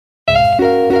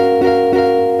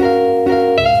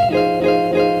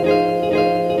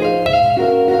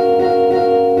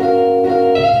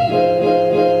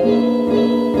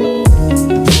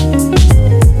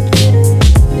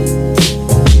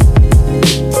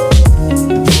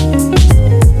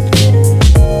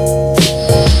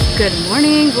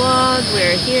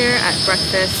We're here at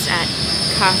breakfast at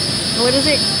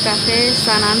Café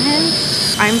San Angel.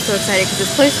 I'm so excited because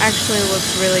this place actually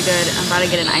looks really good. I'm about to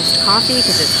get an iced coffee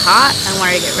because it's hot. I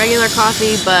wanted to get regular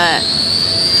coffee, but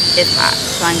it's hot,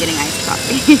 so I'm getting iced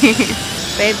coffee.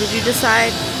 Babe, did you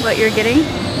decide what you're getting?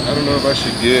 I don't know if I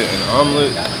should get an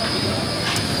omelet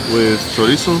with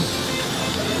chorizo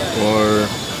or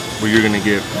you're gonna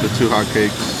get the 2 hot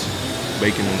cakes,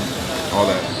 bacon, and all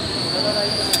that.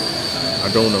 I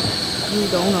don't know. You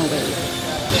don't know, baby.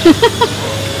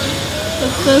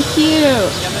 That's so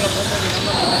cute.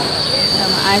 Got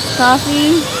my iced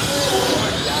coffee.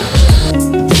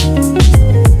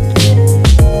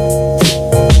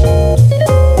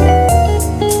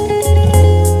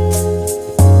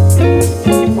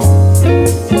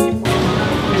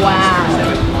 Wow,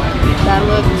 that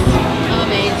looks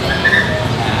amazing.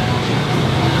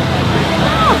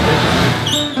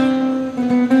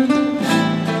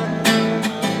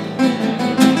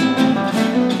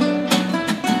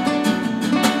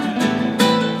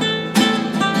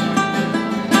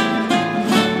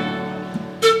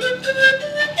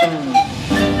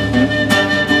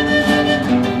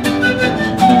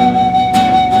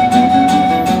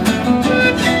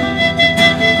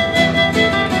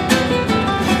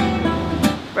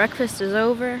 Breakfast is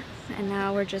over and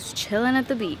now we're just chilling at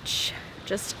the beach.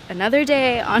 Just another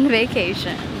day on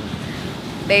vacation.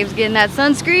 Babe's getting that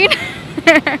sunscreen.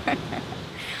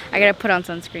 I gotta put on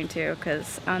sunscreen too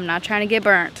because I'm not trying to get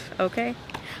burnt, okay?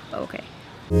 Okay.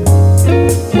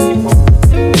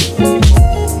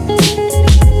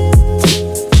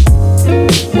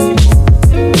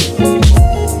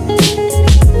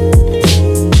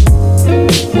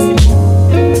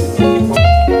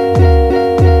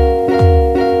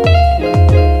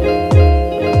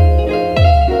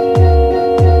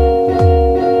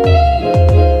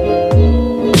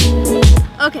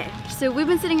 So we've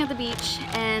been sitting at the beach,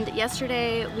 and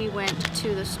yesterday we went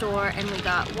to the store and we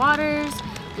got waters,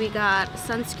 we got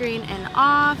sunscreen and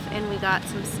off, and we got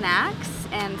some snacks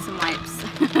and some wipes.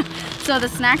 So the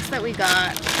snacks that we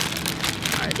got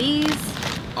are these.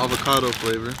 Avocado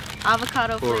flavor.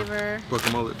 Avocado flavor.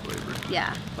 Guacamole flavor.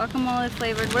 Yeah, guacamole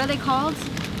flavored. What are they called?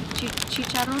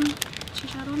 Chicharrones?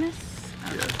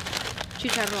 Yeah.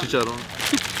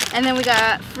 Chicharron. And then we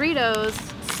got Fritos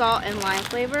salt and lime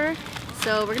flavor.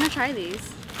 So we're gonna try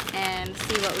these and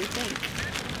see what we think.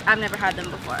 I've never had them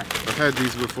before. I've had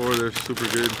these before, they're super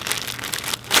good.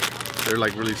 They're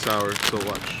like really sour, so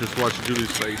just watch Julie's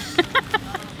face.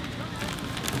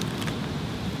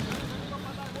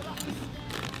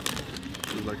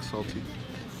 It's like salty.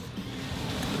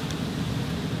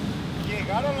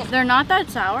 They're not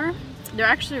that sour. They're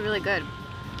actually really good.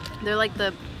 They're like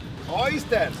a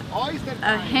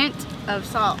hint of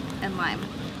salt and lime.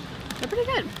 They're pretty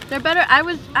good. They're better. I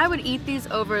would eat these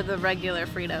over the regular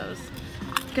Fritos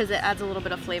because it adds a little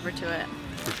bit of flavor to it.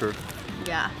 For sure.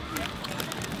 Yeah.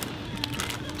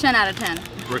 10 out of 10.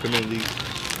 Recommend these.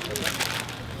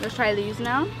 Let's try these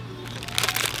now.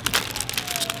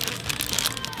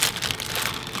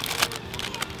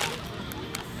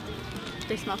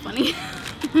 They smell funny.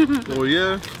 Oh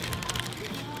yeah.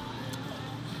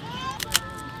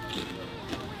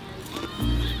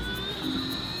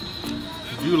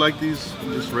 Do you like these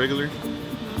just regular?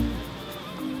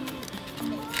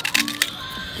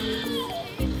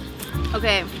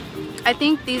 Okay, I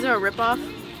think these are a ripoff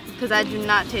because I do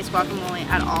not taste guacamole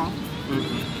at all.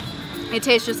 Mm-hmm. It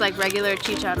tastes just like regular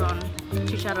chicharrones.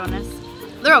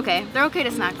 They're okay. They're okay to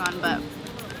snack on, but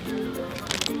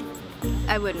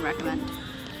I wouldn't recommend.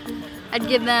 I'd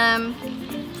give them...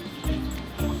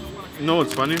 You know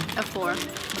what's funny? A 4.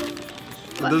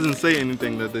 It doesn't say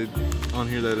anything that they on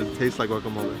here that it tastes like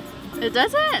guacamole. It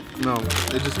doesn't? No,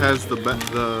 it just has the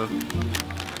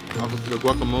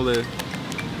guacamole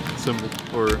symbol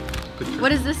or picture. What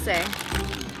does this say?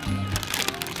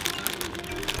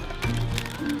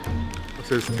 It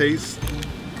says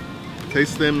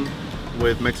taste them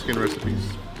with Mexican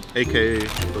recipes, aka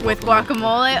with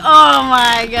guacamole. Oh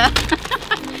my god!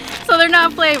 So they're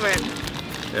not flavored.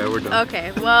 Yeah, we're done.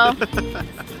 Okay, well.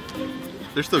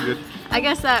 They're still good. I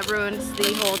guess that ruins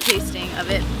the whole tasting of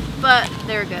it, but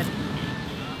they're good.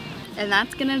 And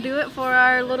that's gonna do it for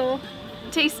our little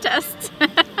taste test.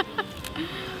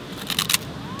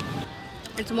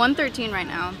 It's 1:13 right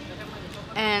now,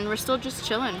 and we're still just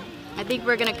chilling. I think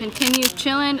we're gonna continue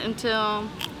chilling until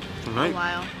tonight. a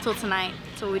while, till tonight,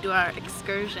 till we do our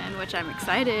excursion, which I'm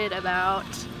excited about.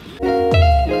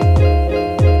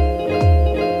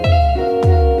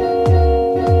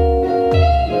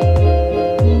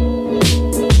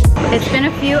 It's been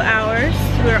a few hours.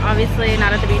 We're obviously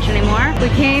not at the beach anymore. We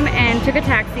came and took a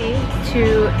taxi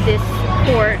to this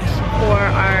port for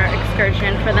our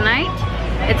excursion for the night.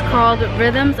 It's called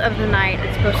Rhythms of the Night.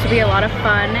 It's supposed to be a lot of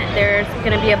fun. There's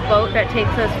gonna be a boat that takes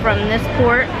us from this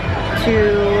port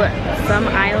to some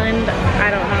island, I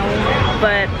don't know,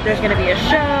 but there's gonna be a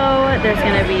show, there's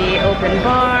gonna be open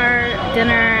bar,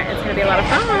 dinner, it's gonna be a lot of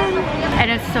fun.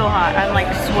 And it's so hot, I'm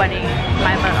like sweating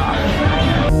my butt off.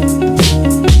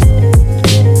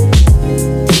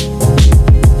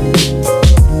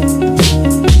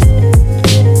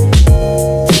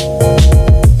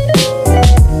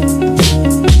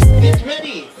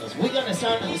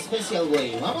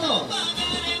 Way. Vamos.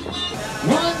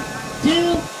 1,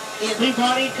 2,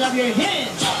 everybody clap your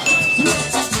hands.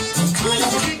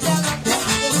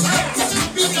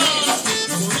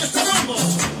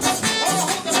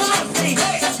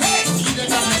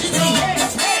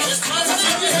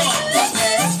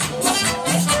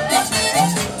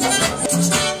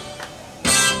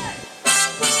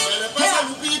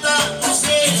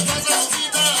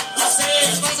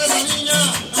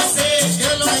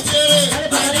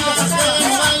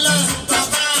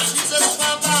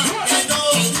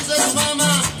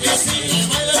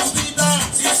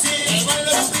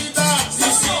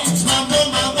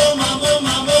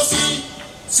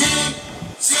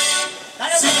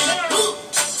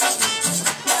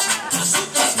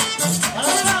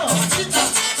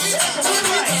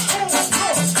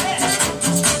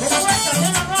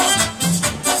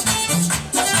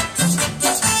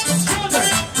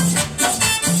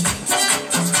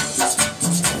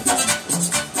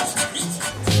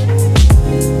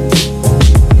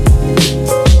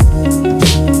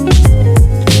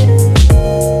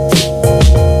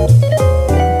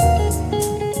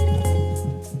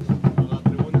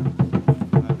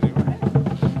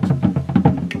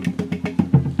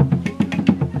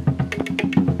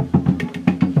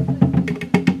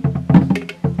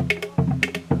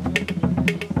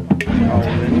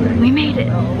 We made it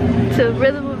to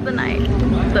Rhythm of the Night,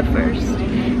 the first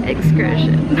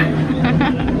excursion.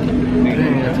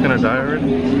 It's gonna die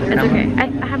already? It's okay.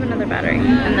 I have another battery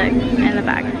in the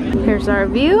bag. Here's our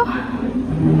view.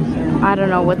 I don't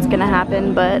know what's gonna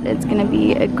happen, but it's gonna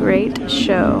be a great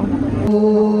show.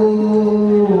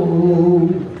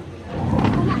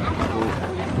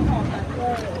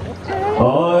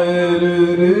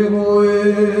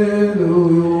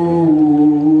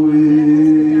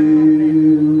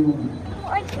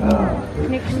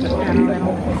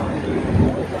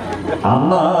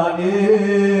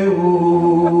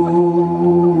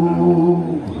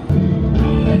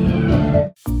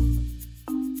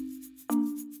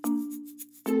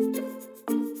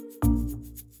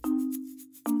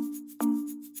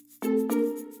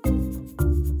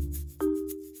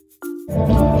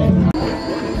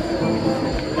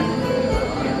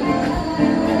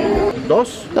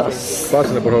 Dos.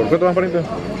 Pásenle, por favor. ¿Cuánto más, pariente?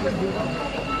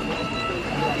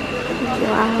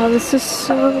 Wow, this is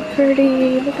so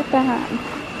pretty. Look at that.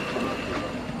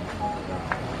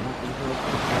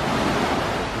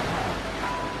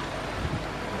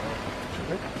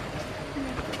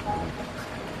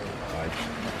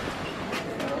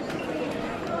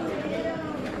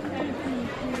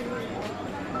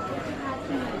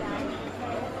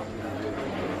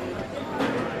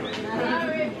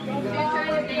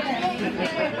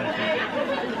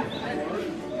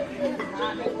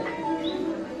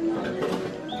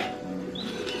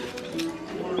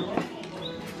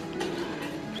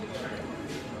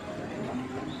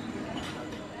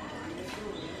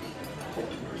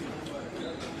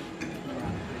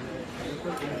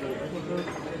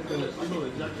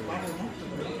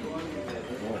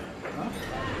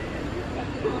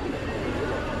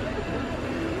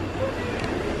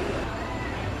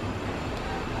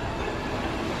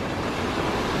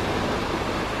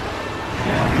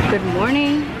 Good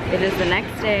morning. It is the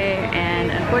next day, and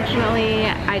unfortunately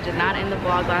I did not end the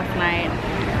vlog last night.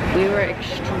 We were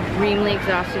extremely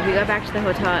exhausted. We got back to the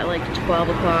hotel at like 12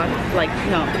 o'clock,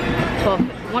 no,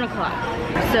 1 o'clock.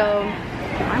 So,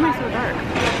 why am I so dark?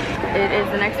 It is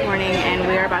the next morning and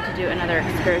we are about to do another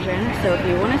excursion. So if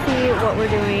you want to see what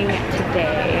we're doing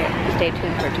today, stay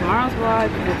tuned for tomorrow's vlog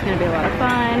because it's going to be a lot of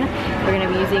fun. We're going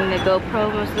to be using the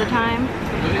GoPro most of the time,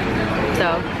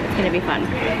 so it's going to be fun.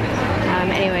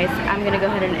 Anyways, I'm going to go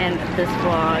ahead and end this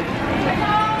vlog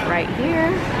right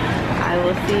here. I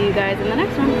will see you guys in the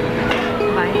next one.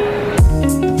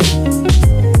 Bye.